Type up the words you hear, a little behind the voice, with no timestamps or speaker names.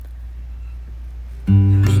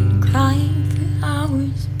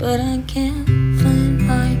but I can't find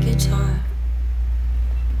my guitar.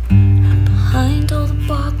 Behind all the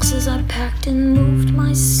boxes I packed and moved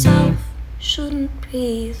myself, shouldn't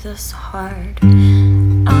be this hard.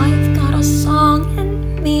 I've got a song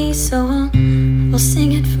in me, so I'll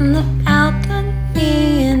sing it from the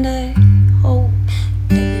balcony, and I hope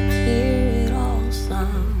that you hear it all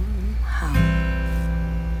somehow.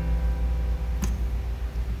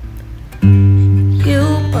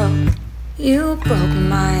 You broke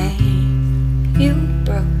my, you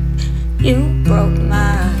broke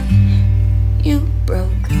my, you broke.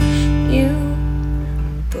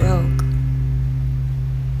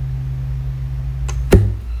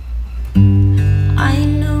 I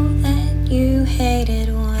know that you hated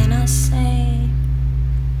when I sang.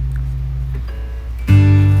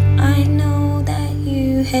 I know that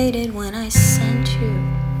you hated when I sent you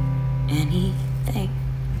anything.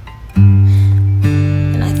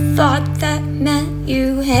 And I thought that meant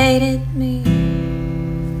you hated me.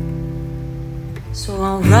 So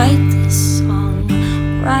I'll write this song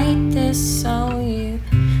so you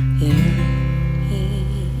hear me.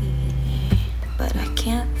 But I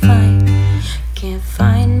can't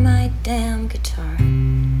find my damn guitar.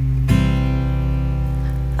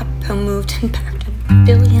 I moved and packed a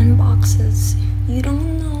billion boxes. You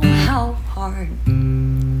don't know how hard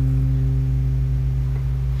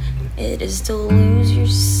it is to lose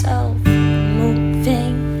yourself,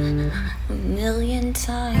 moving a million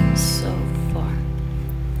times so far.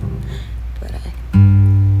 But I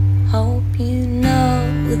hope you know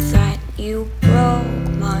that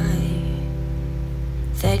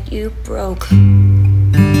you broke